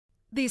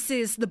This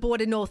is the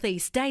Border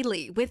Northeast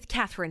Daily with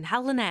Catherine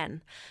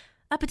Hallinan.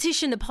 A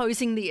petition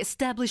opposing the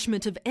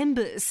establishment of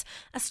Embers,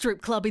 a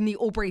strip club in the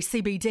Albury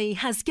CBD,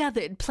 has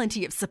gathered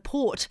plenty of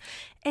support.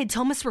 Ed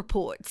Thomas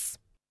reports.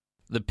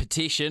 The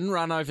petition,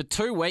 run over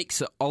 2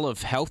 weeks at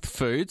Olive Health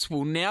Foods,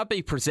 will now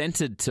be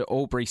presented to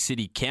Albury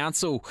City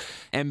Council.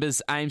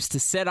 Embers aims to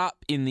set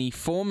up in the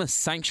former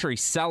Sanctuary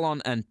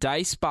Salon and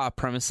Day Spa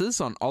premises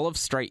on Olive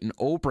Street in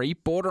Albury,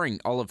 bordering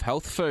Olive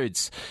Health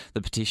Foods.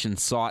 The petition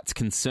cites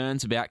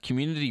concerns about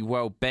community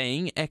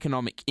well-being,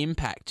 economic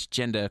impact,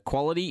 gender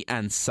equality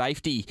and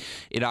safety.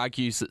 It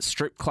argues that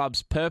strip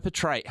clubs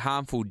perpetrate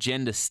harmful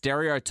gender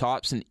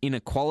stereotypes and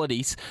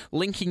inequalities,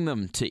 linking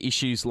them to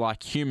issues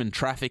like human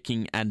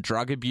trafficking and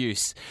drug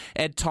abuse.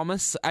 Ed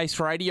Thomas, Ace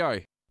Radio.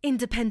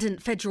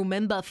 Independent federal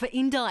member for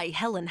Indi,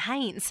 Helen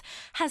Haines,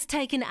 has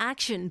taken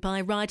action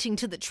by writing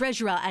to the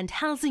Treasurer and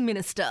Housing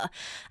Minister,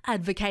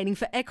 advocating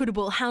for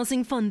equitable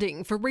housing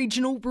funding for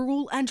regional,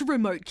 rural and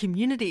remote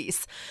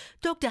communities.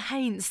 Dr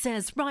Haines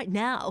says right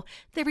now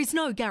there is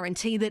no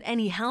guarantee that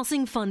any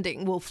housing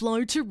funding will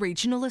flow to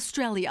regional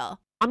Australia.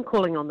 I'm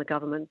calling on the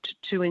government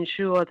to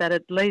ensure that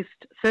at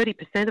least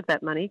 30% of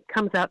that money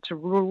comes out to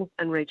rural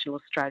and regional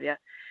Australia.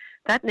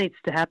 That needs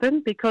to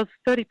happen because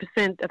 30%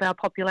 of our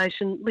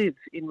population lives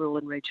in rural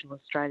and regional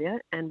Australia,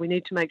 and we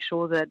need to make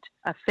sure that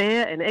a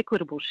fair and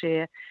equitable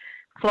share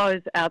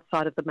flows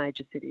outside of the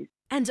major cities.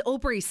 And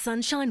Albury's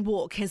Sunshine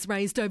Walk has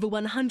raised over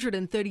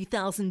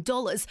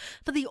 $130,000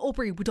 for the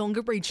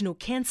Albury-Wodonga Regional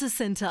Cancer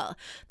Centre,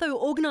 though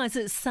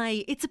organisers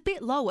say it's a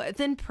bit lower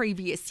than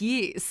previous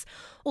years.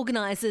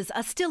 Organisers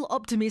are still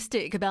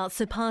optimistic about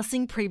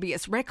surpassing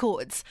previous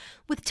records,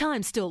 with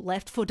time still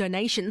left for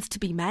donations to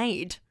be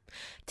made.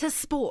 To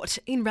sport,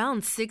 in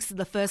round 6 of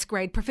the first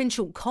grade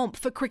provincial comp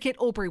for cricket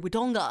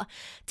Albury-Wodonga,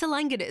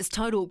 Tallangatta's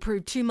total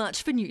proved too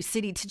much for New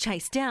City to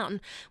chase down,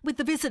 with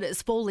the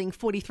visitors falling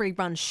 43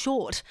 runs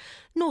short.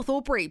 North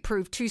Albury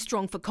proved too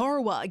strong for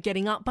Corowa,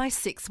 getting up by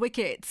 6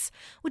 wickets.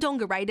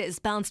 Wodonga Raiders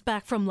bounced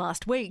back from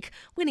last week,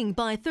 winning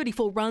by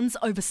 34 runs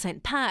over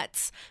St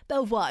Pat's.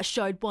 Belvoir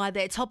showed why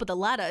they're top of the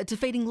ladder,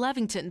 defeating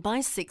Lavington by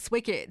 6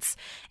 wickets.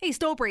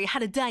 East Albury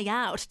had a day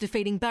out,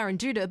 defeating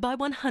Barranduda by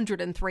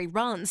 103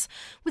 runs,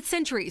 with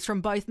centuries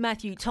from both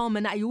Matthew Tom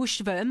and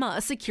Ayush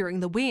Verma securing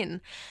the win.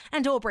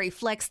 And Albury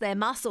flexed their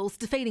muscles,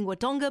 defeating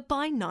Wodonga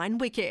by 9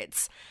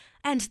 wickets.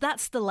 And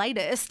that's the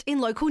latest in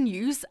local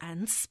news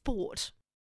and sport.